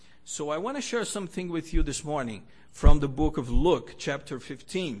So I want to share something with you this morning from the book of Luke, chapter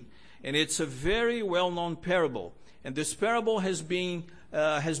 15. And it's a very well-known parable. And this parable has been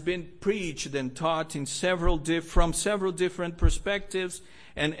preached and taught in from several different perspectives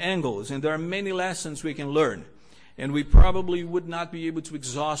and angles. And there are many lessons we can learn. And we probably would not be able to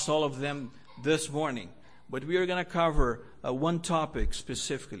exhaust all of them this morning. But we are going to cover one topic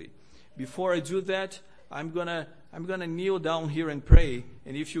specifically. Before I do that, I'm gonna kneel down here and pray.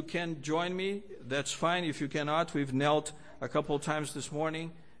 And if you can join me, that's fine. If you cannot, we've knelt a couple of times this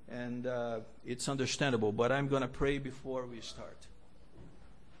morning, and it's understandable. But I'm going to pray before we start.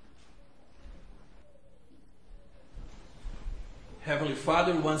 Heavenly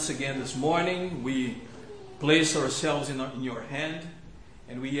Father, once again this morning, we place ourselves in your hand,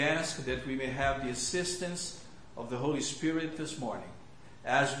 and we ask that we may have the assistance of the Holy Spirit this morning.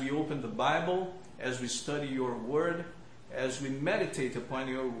 As we open the Bible, as we study your word, as we meditate upon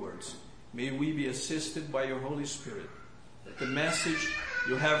your words, may we be assisted by your Holy Spirit. That the message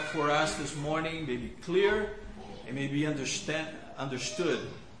you have for us this morning may be clear and may be understood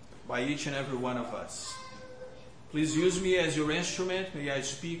by each and every one of us. Please use me as your instrument. May I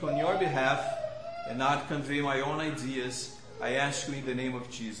speak on your behalf and not convey my own ideas. I ask you in the name of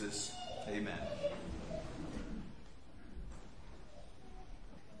Jesus. Amen.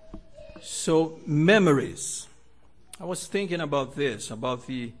 So, memories. I was thinking about this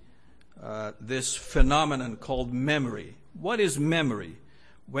phenomenon called memory. What is memory?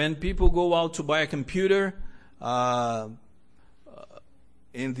 When people go out to buy a computer, in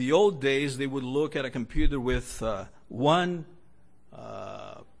the old days, they would look at a computer with 1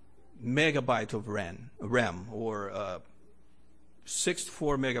 megabyte of RAM or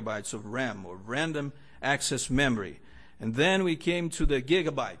 64 megabytes of RAM, or random access memory. And then we came to the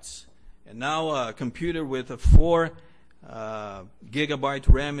gigabytes. And now a computer with a 4 gigabyte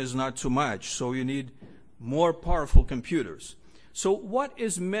RAM is not too much. So you need more powerful computers. So what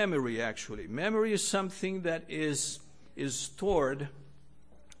is memory actually? Memory is something that is stored.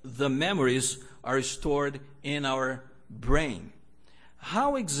 The memories are stored in our brain.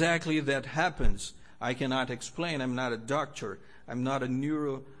 How exactly that happens, I cannot explain. I'm not a doctor. I'm not a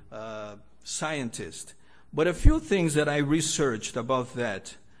neuroscientist. But a few things that I researched about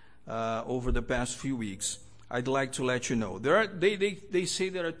that over the past few weeks, I'd like to let you know. They say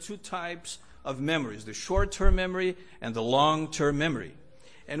there are 2 types of memories, the short-term memory and the long-term memory.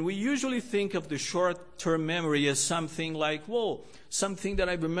 And we usually think of the short-term memory as something like, something that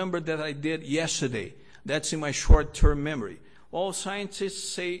I remember that I did yesterday. That's in my short-term memory. All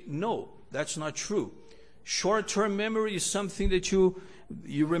scientists say, no, that's not true. Short-term memory is something that you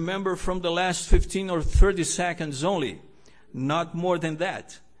remember from the last 15 or 30 seconds only, not more than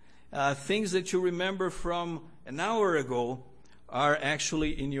that. Things that you remember from an hour ago are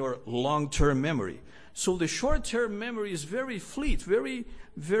actually in your long-term memory. So the short-term memory is very fleet, very,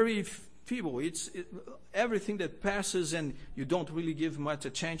 very feeble. It's everything that passes and you don't really give much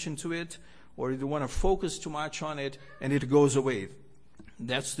attention to it, or you don't want to focus too much on it, and it goes away.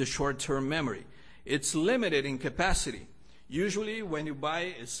 That's the short-term memory. It's limited in capacity. Usually when you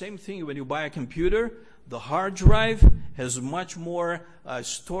buy a computer, the hard drive has much more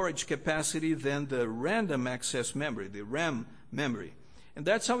storage capacity than the random access memory, the RAM memory. And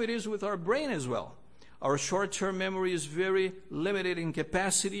that's how it is with our brain as well. Our short-term memory is very limited in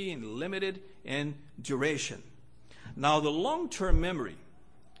capacity and limited in duration. Now the long-term memory,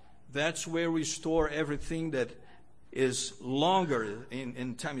 that's where we store everything that is longer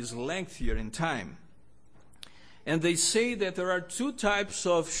in time, is lengthier in time. And they say that there are 2 types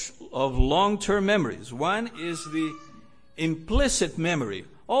of long-term memories. One is the implicit memory.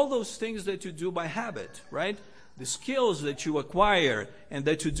 All those things that you do by habit, right? The skills that you acquire and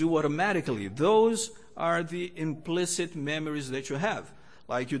that you do automatically. Those are the implicit memories that you have.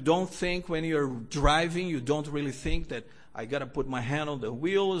 Like you don't think when you're driving, you don't really think that I got to put my hand on the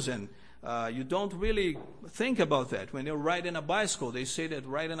wheels, and you don't really think about that. When you're riding a bicycle, they say that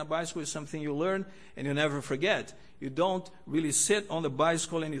riding a bicycle is something you learn and you never forget. You don't really sit on the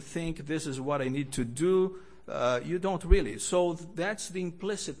bicycle and you think, this is what I need to do. You don't really. So that's the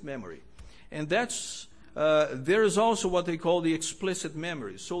implicit memory. And there is also what they call the explicit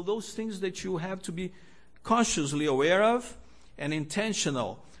memory. So those things that you have to be consciously aware of and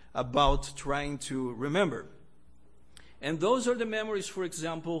intentional about trying to remember. And those are the memories, for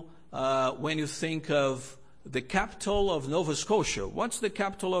example, when you think of the capital of Nova Scotia. What's the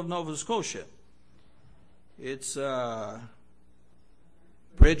capital of Nova Scotia? It's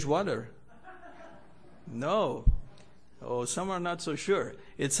Bridgewater. No. Oh, some are not so sure.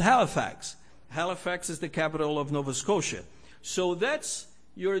 It's Halifax. Halifax is the capital of Nova Scotia. So that's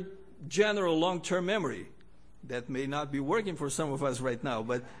your general long-term memory. That may not be working for some of us right now,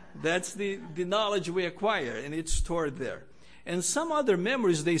 but that's the knowledge we acquire, and it's stored there. And some other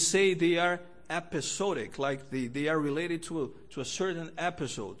memories, they say they are episodic, like they are related to a certain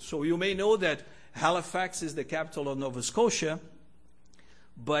episode. So you may know that Halifax is the capital of Nova Scotia,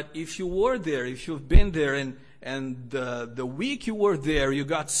 but if you were there, if you've been there, and the week you were there, you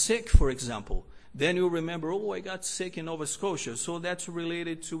got sick, for example, then you remember, oh, I got sick in Nova Scotia. So that's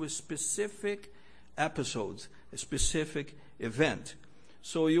related to a specific episode, a specific event.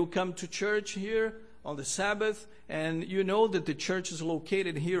 So you come to church here on the Sabbath, and you know that the church is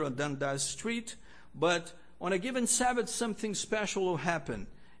located here on Dundas Street, but on a given Sabbath, something special will happen,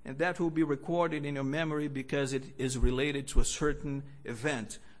 and that will be recorded in your memory because it is related to a certain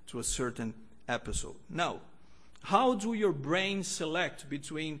event, to a certain episode. Now, how do your brain select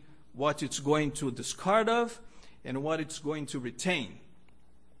between what it's going to discard of and what it's going to retain?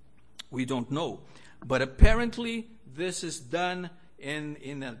 We don't know. But apparently, this is done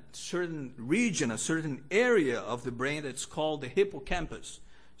in a certain region, a certain area of the brain that's called the hippocampus.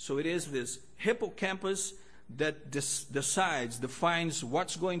 So it is this hippocampus that defines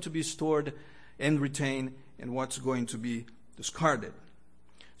what's going to be stored and retained and what's going to be discarded.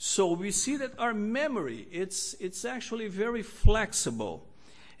 So we see that our memory, it's actually very flexible.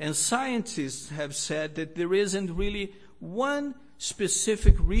 And scientists have said that there isn't really one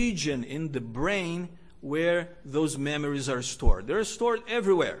specific region in the brain where those memories are stored. They're stored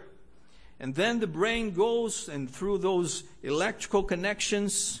everywhere. And then the brain goes and through those electrical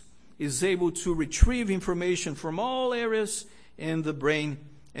connections is able to retrieve information from all areas in the brain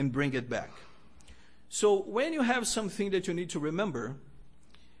and bring it back. So when you have something that you need to remember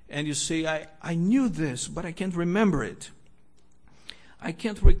and you say, I knew this, but I can't remember it, I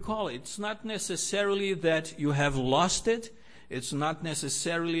can't recall it, it's not necessarily that you have lost it. It's not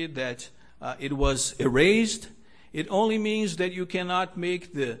necessarily that it was erased. It only means that you cannot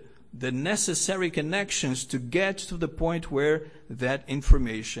make the necessary connections to get to the point where that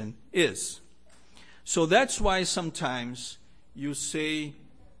information is. So that's why sometimes you say,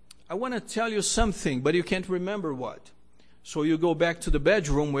 I want to tell you something, but you can't remember what. So you go back to the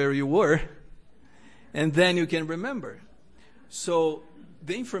bedroom where you were, and then you can remember. So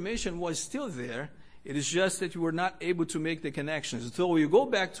the information was still there. It is just that you were not able to make the connections. So you go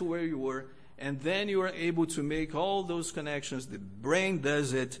back to where you were, and then you are able to make all those connections. The brain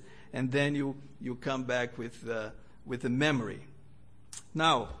does it, and then you come back with the memory.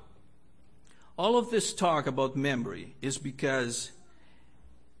 Now, all of this talk about memory is because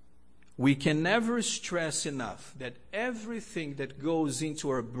we can never stress enough that everything that goes into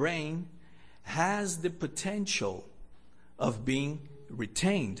our brain has the potential of being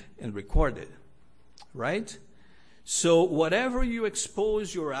retained and recorded. Right? So whatever you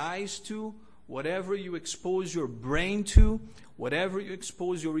expose your eyes to, whatever you expose your brain to, whatever you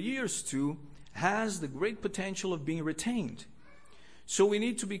expose your ears to, has the great potential of being retained. So we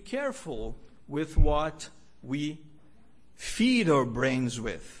need to be careful with what we feed our brains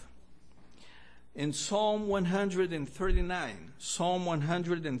with. In Psalm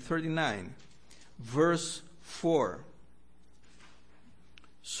 139, verse 4.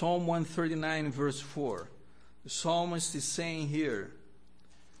 Psalm 139, verse 4. The psalmist is saying here,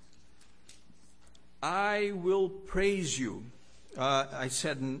 I will praise you. I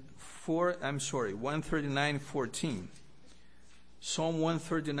said 139, 14. Psalm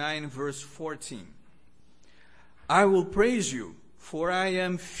 139, verse 14. I will praise you, for I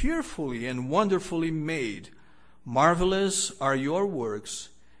am fearfully and wonderfully made. Marvelous are your works,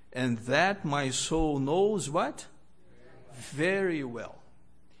 and that my soul knows what? Very well.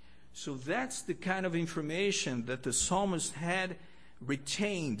 So that's the kind of information that the psalmist had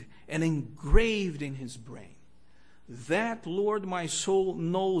retained and engraved in his brain. That, Lord, my soul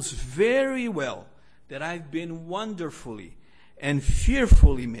knows very well that I've been wonderfully and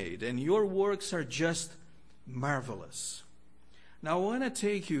fearfully made, and your works are just marvelous. Now I want to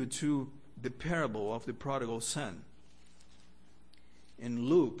take you to the parable of the prodigal son. In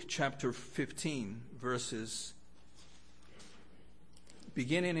Luke chapter 15,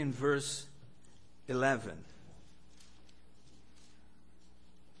 beginning in verse 11.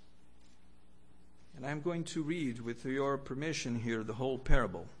 And I'm going to read, with your permission here, the whole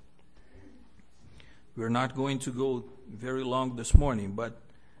parable. We're not going to go very long this morning, but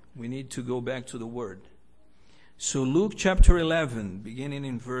we need to go back to the Word. So Luke chapter 11, beginning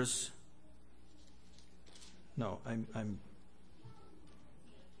in verse... No, I'm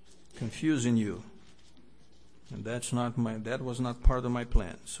confusing you. And that was not part of my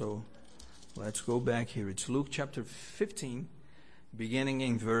plan. So let's go back here. It's Luke chapter 15, beginning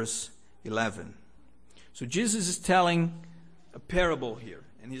in verse 11. So Jesus is telling a parable here,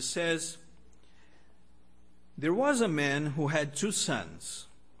 and he says, "There was a man who had 2 sons,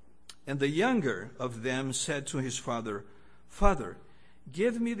 and the younger of them said to his father, 'Father,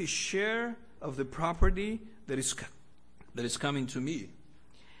 give me the share of the property that is coming to me.'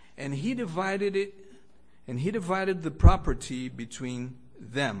 And he divided the property between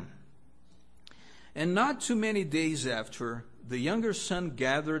them. And not too many days after, the younger son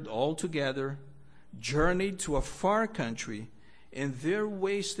gathered all together, journeyed to a far country, and there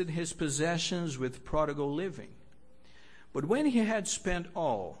wasted his possessions with prodigal living. But when he had spent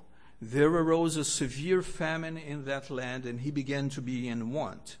all, there arose a severe famine in that land, and he began to be in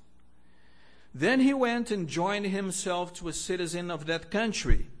want. Then he went and joined himself to a citizen of that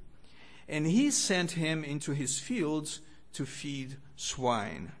country, and he sent him into his fields to feed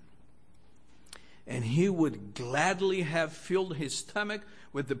swine. And he would gladly have filled his stomach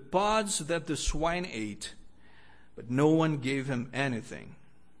with the pods that the swine ate, but no one gave him anything.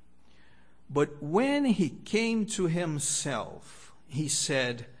 But when he came to himself, he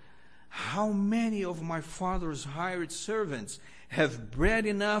said, 'How many of my father's hired servants have bread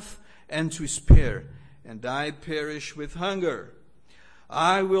enough and to spare, and I perish with hunger?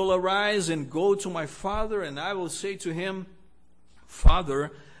 I will arise and go to my father, and I will say to him,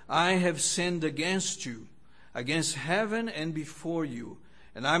 Father, I have sinned against you, against heaven and before you,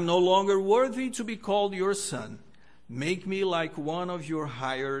 and I am no longer worthy to be called your son. Make me like one of your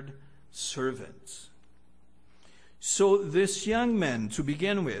hired servants.'" So this young man, to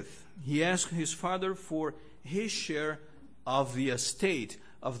begin with, he asked his father for his share of the estate,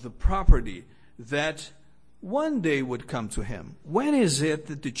 of the property that one day would come to him. When is it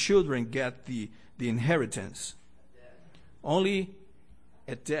that the children get the inheritance? Only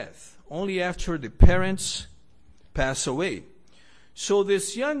at death. Only after the parents pass away. So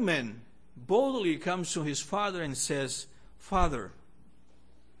this young man boldly comes to his father and says, "Father,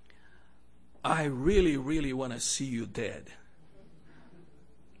 I really, really want to see you dead."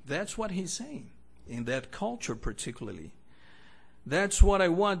 That's what he's saying, in that culture particularly. That's what I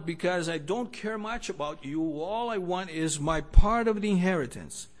want, because I don't care much about you. All I want is my part of the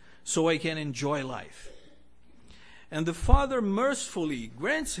inheritance so I can enjoy life. And the father mercifully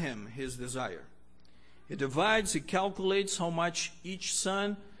grants him his desire. He divides, he calculates how much each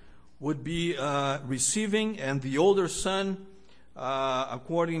son would be receiving, and the older son,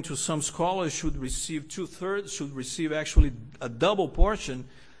 according to some scholars, should receive 2/3, should receive actually a double portion,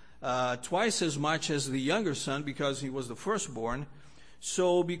 twice as much as the younger son, because he was the firstborn.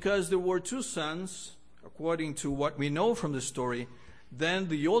 So because there were 2 sons, according to what we know from the story, then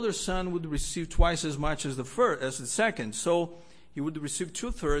the older son would receive twice as much as the second. So he would receive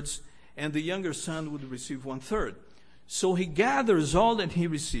 2/3, and the younger son would receive 1/3. So he gathers all that he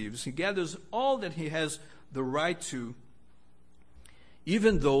receives. He gathers all that he has the right to,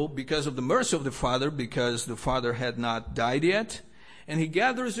 even though, because of the mercy of the father, because the father had not died yet, and he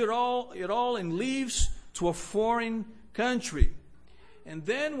gathers it all and leaves to a foreign country. And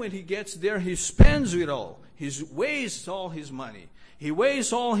then when he gets there, he spends it all. He wastes all his money. He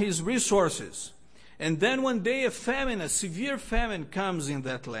wastes all his resources. And then one day a severe famine comes in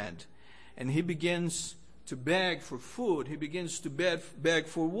that land. And he begins to beg for food. He begins to beg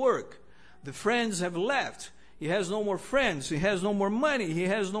for work. The friends have left. He has no more friends. He has no more money. He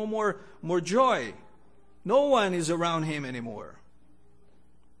has no more joy. No one is around him anymore.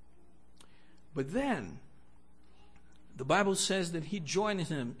 But then, the Bible says that he joined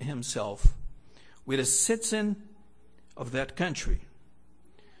himself with a citizen of that country.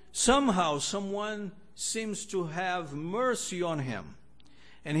 Somehow, someone seems to have mercy on him.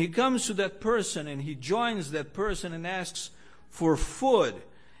 And he comes to that person and he joins that person and asks for food.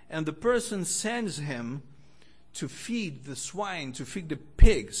 And the person sends him to feed the swine, to feed the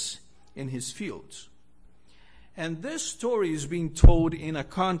pigs in his fields. And this story is being told in the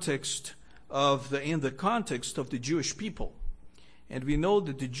context of the Jewish people. And we know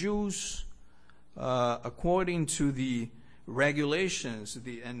that the Jews, according to the regulations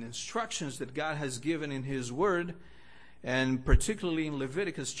and instructions that God has given in His Word, and particularly in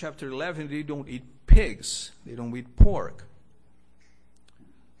Leviticus chapter 11, they don't eat pigs. They don't eat pork.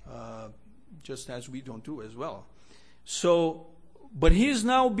 Just as we don't do as well. So, but he's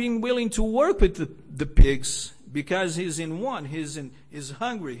now being willing to work with the pigs because he's in want. He's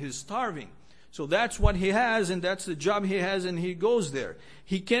hungry. He's starving. So that's what he has, and that's the job he has, and he goes there.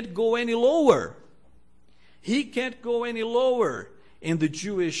 He can't go any lower. He can't go any lower in the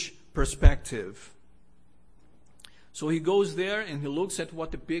Jewish perspective. So he goes there and he looks at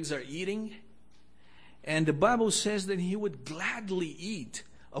what the pigs are eating, And the Bible says that he would gladly eat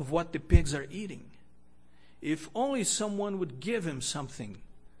of what the pigs are eating. If only someone would give him something.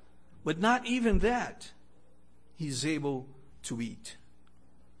 But not even that, he's able to eat.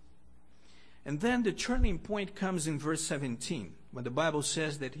 And then the turning point comes in verse 17, when the Bible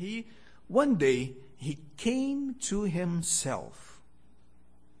says that one day, he came to himself.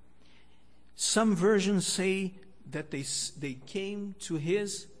 Some versions say that they came to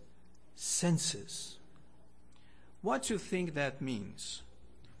his senses. What do you think that means?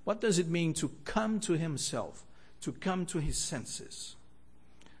 What does it mean to come to himself, to come to his senses?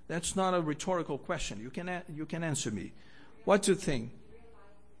 That's not a rhetorical question. You can answer me. What do you think?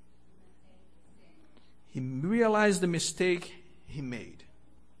 He realized the mistake he made.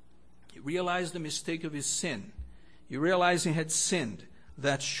 He realized the mistake of his sin. He realized he had sinned.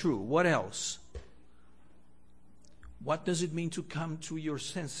 That's true. What else? What does it mean to come to your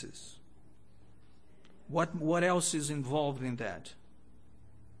senses? What else is involved in that?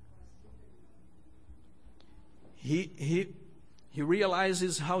 He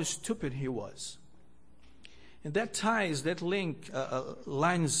realizes how stupid he was. And that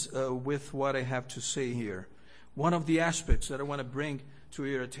lines with what I have to say here. One of the aspects that I want to bring to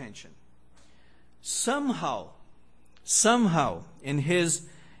your attention. Somehow, in his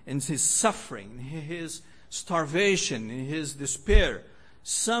suffering, his starvation, in his despair,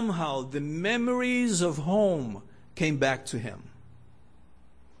 somehow the memories of home came back to him.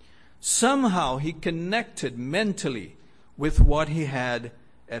 Somehow he connected mentally with what he had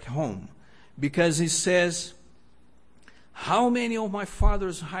at home. Because he says, how many of my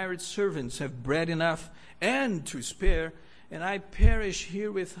father's hired servants have bread enough and to spare, and I perish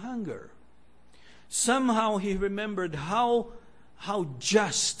here with hunger? Somehow he remembered how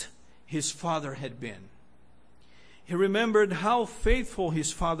just his father had been. He remembered how faithful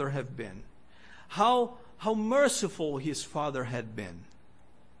his father had been. How merciful his father had been.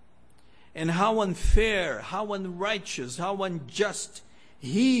 And how unfair, how unrighteous, how unjust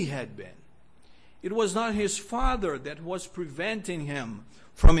he had been. It was not his father that was preventing him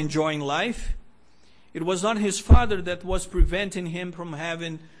from enjoying life. It was not his father that was preventing him from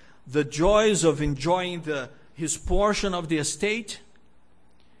having the joys of enjoying his portion of the estate.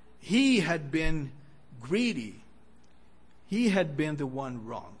 He had been greedy. He had been the one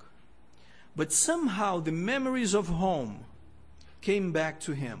wrong. But somehow the memories of home came back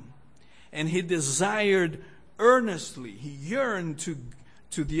to him. And he desired earnestly, he yearned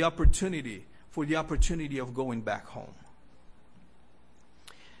for the opportunity of going back home.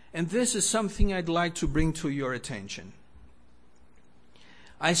 And this is something I'd like to bring to your attention.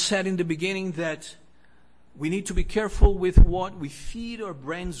 I said in the beginning that we need to be careful with what we feed our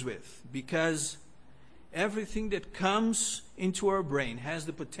brains with, because everything that comes into our brain has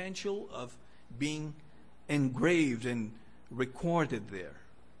the potential of being engraved and recorded there.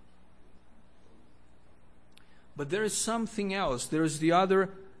 But there is something else. There's the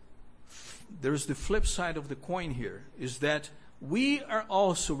flip side of the coin here, is that we are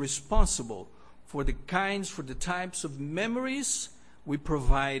also responsible for the types of memories we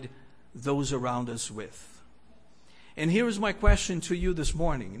provide those around us with. And here is my question to you this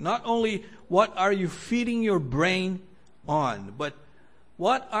morning. Not only what are you feeding your brain on, but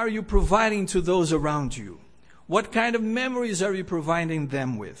what are you providing to those around you? What kind of memories are you providing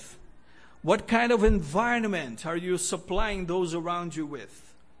them with? What kind of environment are you supplying those around you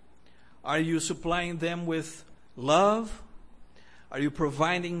with? Are you supplying them with love? Are you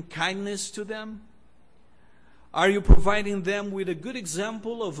providing kindness to them? Are you providing them with a good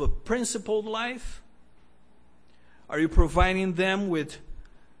example of a principled life? Are you providing them with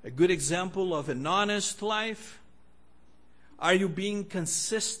a good example of an honest life? Are you being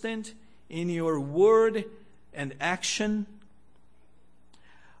consistent in your word and action?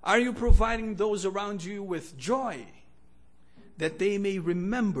 Are you providing those around you with joy, that they may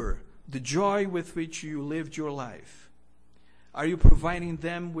remember the joy with which you lived your life? Are you providing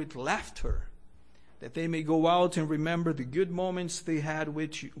them with laughter, that they may go out and remember the good moments they had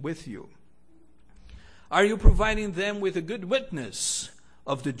with you? Are you providing them with a good witness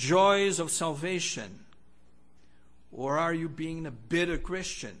of the joys of salvation? Or are you being a bitter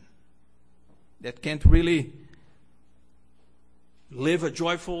Christian that can't really live a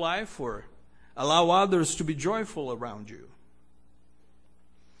joyful life or allow others to be joyful around you?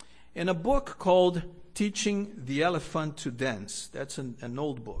 In a book called Teaching the Elephant to Dance, that's an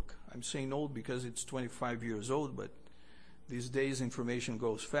old book. I'm saying old because it's 25 years old, but these days information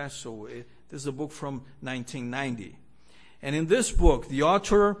goes fast, so this is a book from 1990. And in this book, the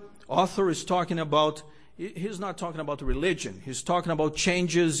author is talking about, he's not talking about religion, he's talking about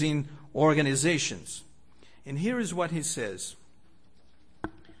changes in organizations. And here is what he says.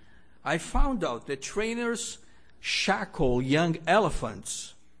 I found out that trainers shackle young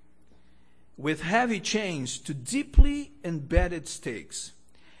elephants with heavy chains to deeply embedded stakes.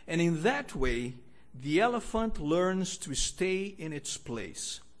 And in that way, the elephant learns to stay in its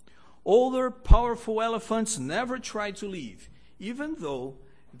place. Older, powerful elephants never try to leave, even though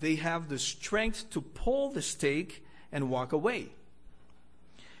they have the strength to pull the stake and walk away.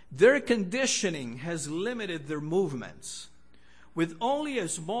 Their conditioning has limited their movements. With only a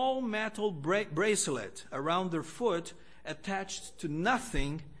small metal bracelet around their foot attached to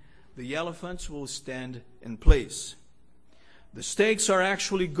nothing, the elephants will stand in place. The stakes are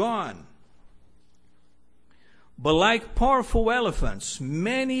actually gone. But like powerful elephants,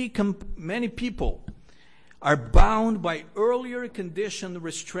 many people are bound by earlier conditioned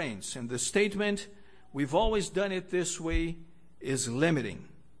restraints. And the statement, "we've always done it this way," is limiting.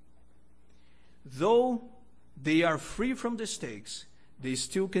 Though they are free from the stakes, they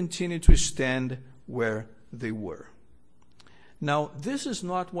still continue to stand where they were. Now, this is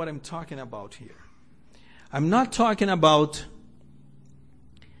not what I'm talking about here. I'm not talking about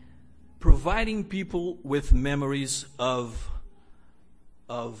providing people with memories of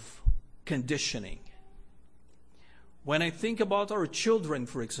conditioning. When I think about our children,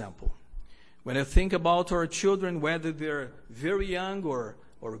 for example, when I think about our children, whether they're very young or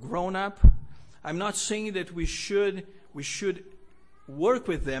grown up, I'm not saying that we should work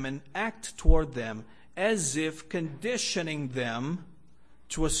with them and act toward them as if conditioning them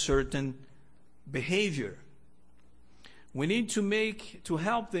to a certain behavior. We need to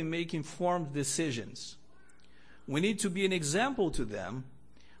help them make informed decisions. We need to be an example to them.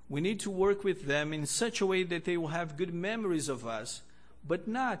 We need to work with them in such a way that they will have good memories of us, but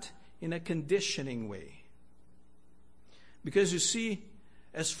not in a conditioning way. Because you see,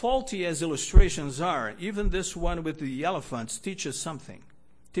 as faulty as illustrations are, even this one with the elephants teaches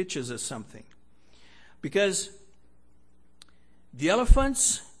us something. Because the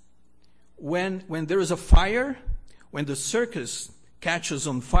elephants, when there is a fire, when the circus catches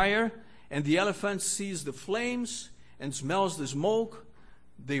on fire, and the elephant sees the flames and smells the smoke,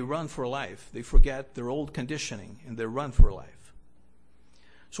 they run for life. They forget their old conditioning and they run for life.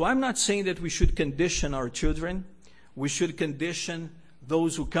 So I'm not saying that we should condition our children. We should condition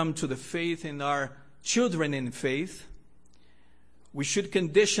those who come to the faith and are children in faith. We should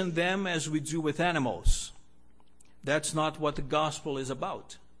condition them as we do with animals. That's not what the gospel is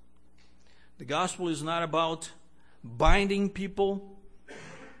about. The gospel is not about binding people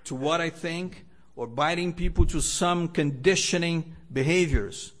to what I think or binding people to some conditioning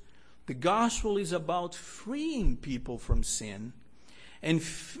behaviors. The gospel is about freeing people from sin and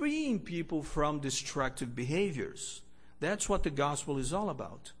freeing people from destructive behaviors. That's what the gospel is all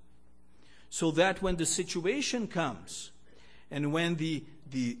about. So that when the situation comes and when the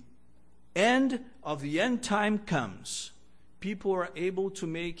end of the end time comes, people are able to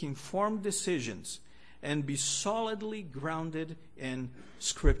make informed decisions and be solidly grounded in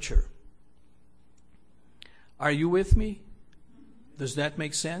Scripture. Are you with me? Does that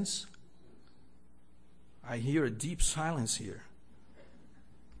make sense? I hear a deep silence here.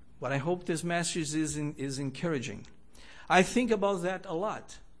 But I hope this message is encouraging. I think about that a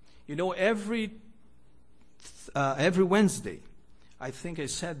lot. You know, every Wednesday, I think I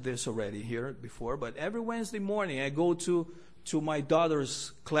said this already here before, but every Wednesday morning I go to my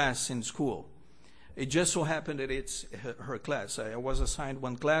daughter's class in school. It just so happened that it's her class. I was assigned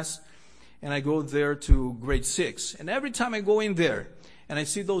one class, and I go there to grade 6. And every time I go in there, and I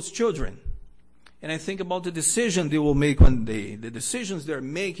see those children, and I think about the decision they will make one day, the decisions they're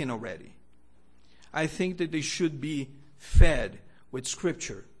making already, I think that they should be fed with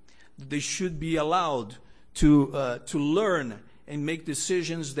Scripture. They should be allowed to learn and make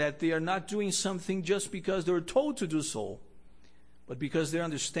decisions that they are not doing something just because they're told to do so, but because they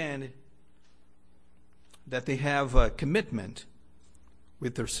understand that they have a commitment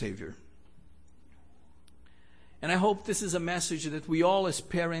with their Savior. And I hope this is a message that we all as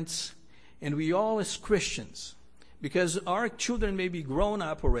parents and we all as Christians, because our children may be grown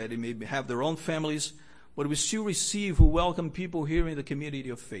up already, maybe have their own families, but we still we welcome people here in the community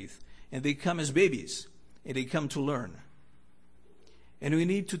of faith. And they come as babies, and they come to learn. And we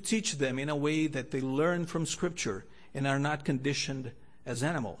need to teach them in a way that they learn from Scripture and are not conditioned as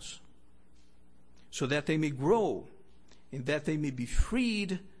animals, so that they may grow and that they may be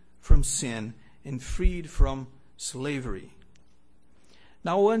freed from sin and freed from slavery.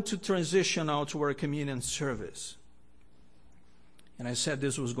 Now I want to transition now to our communion service. And I said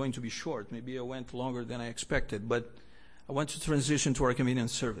this was going to be short. Maybe I went longer than I expected, but I want to transition to our communion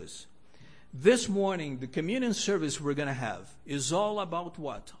service. This morning, the communion service we're going to have is all about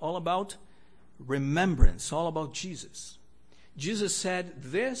what? All about remembrance, all about Jesus. Jesus said,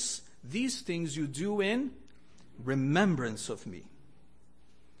 these things you do in remembrance of me.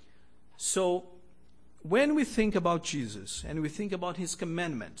 So, when we think about Jesus and we think about his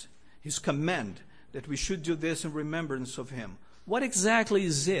command that we should do this in remembrance of him, what exactly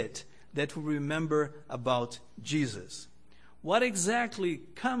is it that we remember about Jesus? What exactly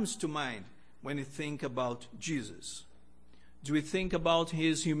comes to mind when you think about Jesus? Do we think about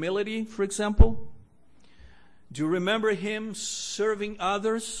his humility, for example? Do you remember him serving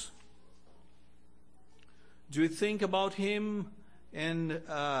others? Do you think about him in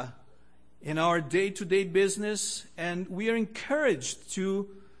our day-to-day business? And we are encouraged to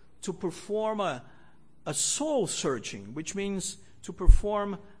perform a soul searching, which means to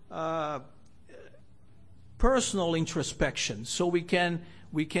perform personal introspection, so we can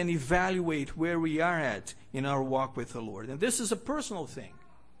evaluate where we are at in our walk with the Lord. And this is a personal thing.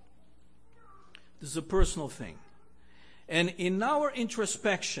 This is a personal thing. And in our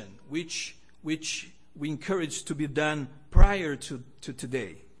introspection, which we encourage to be done prior to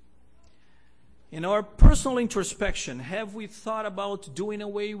today, in our personal introspection, have we thought about doing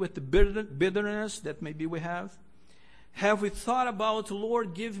away with the bitterness that maybe we have? Have we thought about,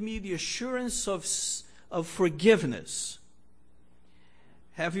 Lord, give me the assurance of forgiveness?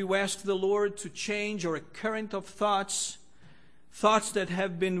 Have you asked the Lord to change our current of thoughts that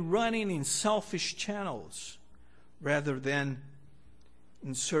have been running in selfish channels rather than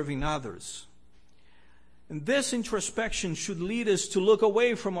in serving others? And this introspection should lead us to look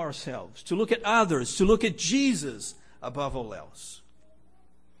away from ourselves, to look at others, to look at Jesus above all else.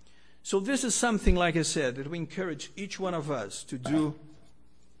 So this is something, like I said, that we encourage each one of us to do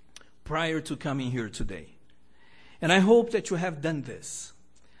prior to coming here today. And I hope that you have done this.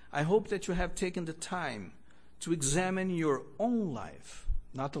 I hope that you have taken the time to examine your own life,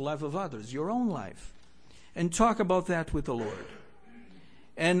 not the life of others, your own life, and talk about that with the Lord.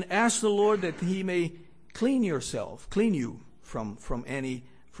 And ask the Lord that he may clean you from any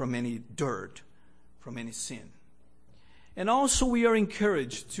dirt, from any sin. And also we are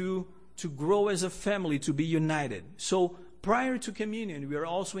encouraged to grow as a family, to be united. So prior to communion, we are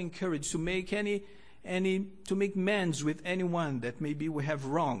also encouraged to make amends with anyone that maybe we have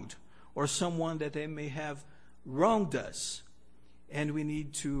wronged, or someone that they may have wronged us, and we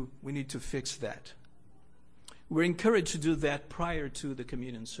need to fix that. We're encouraged to do that prior to the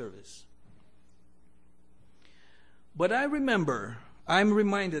communion service. But I'm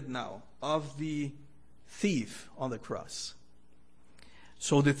reminded now of the thief on the cross.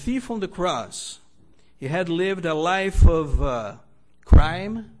 So the thief on the cross, he had lived a life of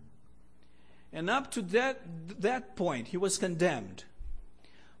crime, and up to that point, he was condemned.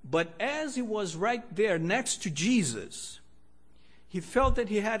 But as he was right there next to Jesus, he felt that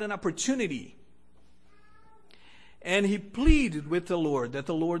he had an opportunity. And he pleaded with the Lord that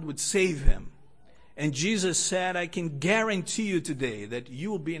the Lord would save him. And Jesus said, I can guarantee you today that you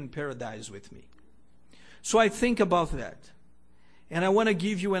will be in paradise with me. So I think about that. And I want to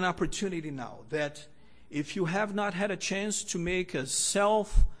give you an opportunity now that if you have not had a chance to make a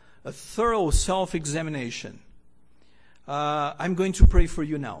thorough self-examination, I'm going to pray for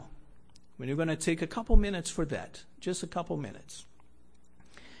you now. We're going to take a couple minutes for that. Just a couple minutes.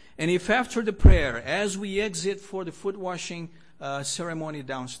 And if after the prayer, as we exit for the foot washing ceremony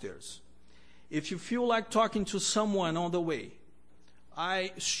downstairs, if you feel like talking to someone on the way,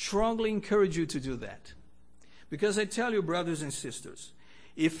 I strongly encourage you to do that. Because I tell you, brothers and sisters,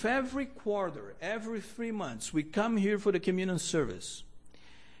 if every quarter, every 3 months, we come here for the communion service,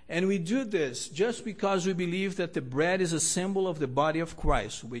 and we do this just because we believe that the bread is a symbol of the body of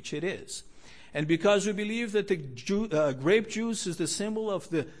Christ, which it is, and because we believe that the grape juice is the symbol of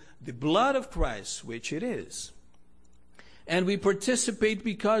the blood of Christ, which it is, and we participate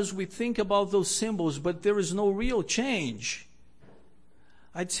because we think about those symbols, but there is no real change,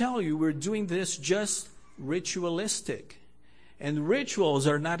 I tell you, we're doing this just ritualistic. And rituals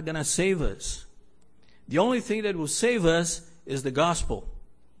are not going to save us. The only thing that will save us is the gospel.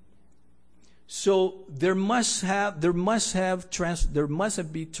 So there must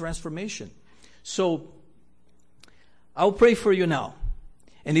be transformation. So I'll pray for you now.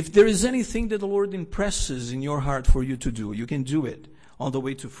 And if there is anything that the Lord impresses in your heart for you to do, you can do it on the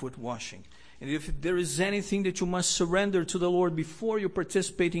way to foot washing. And if there is anything that you must surrender to the Lord before you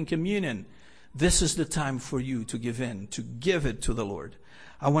participate in communion, this is the time for you to give it to the Lord.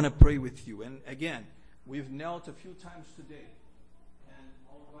 I want to pray with you. And again, we've knelt a few times today. And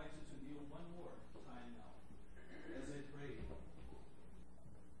I'll invite you to kneel one more time now as I pray.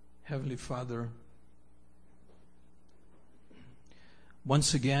 Heavenly Father,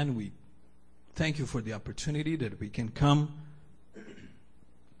 once again we thank you for the opportunity that we can come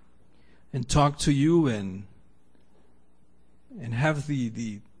and talk to you and have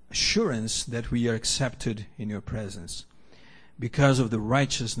the assurance that we are accepted in your presence because of the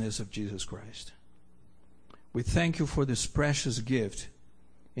righteousness of Jesus Christ. We thank you for this precious gift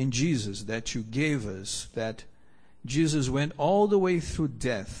in Jesus that you gave us, that Jesus went all the way through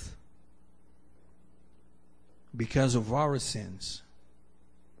death because of our sins.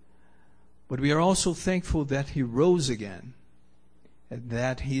 But we are also thankful that he rose again, and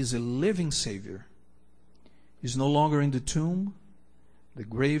that he is a living Savior. He's no longer in the tomb. The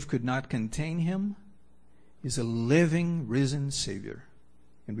grave could not contain him. He's a living, risen Savior.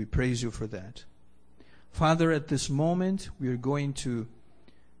 And we praise you for that. Father, at this moment, we are going to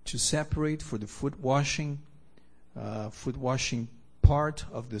separate for the foot washing part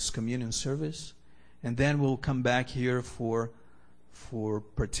of this communion service. And then we'll come back here for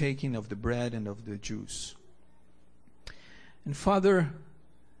partaking of the bread and of the juice. And Father,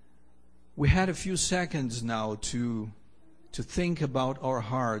 we had a few seconds now to think about our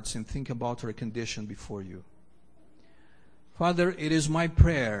hearts and think about our condition before you. Father, it is my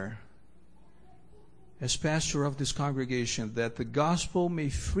prayer as pastor of this congregation that the gospel may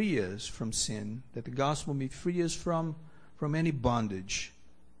free us from sin, that the gospel may free us from any bondage,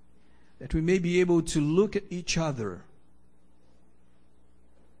 that we may be able to look at each other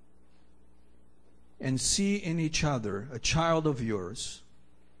and see in each other a child of yours,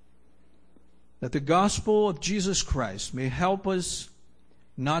 that the gospel of Jesus Christ may help us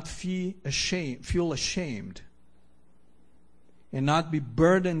not feel ashamed and not be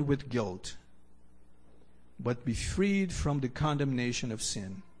burdened with guilt, but be freed from the condemnation of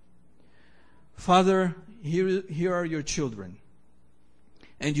sin. Father, here are your children,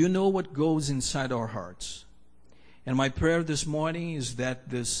 and you know what goes inside our hearts. And my prayer this morning is that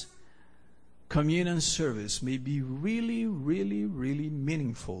this communion service may be really, really, really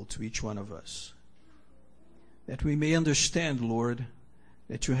meaningful to each one of us. That we may understand, Lord,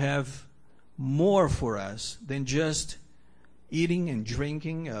 that you have more for us than just eating and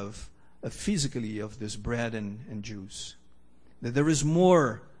drinking physically of this bread and juice. That there is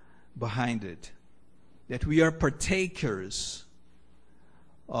more behind it. That we are partakers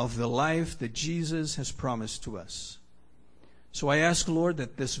of the life that Jesus has promised to us. So I ask, Lord,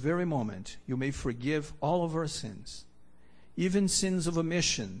 that this very moment you may forgive all of our sins, even sins of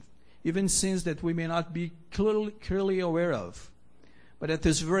omission, even sins that we may not be clearly aware of. But at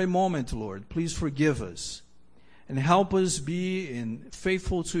this very moment, Lord, please forgive us and help us be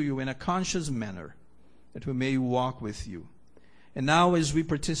faithful to you in a conscious manner, that we may walk with you. And now as we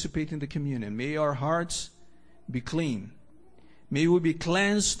participate in the communion, may our hearts be clean. May we be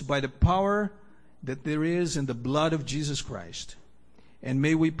cleansed by the power that there is in the blood of Jesus Christ. And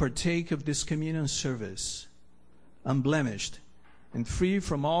may we partake of this communion service unblemished and free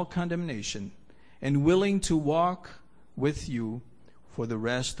from all condemnation and willing to walk with you for the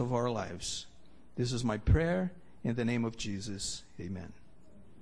rest of our lives. This is my prayer in the name of Jesus. Amen.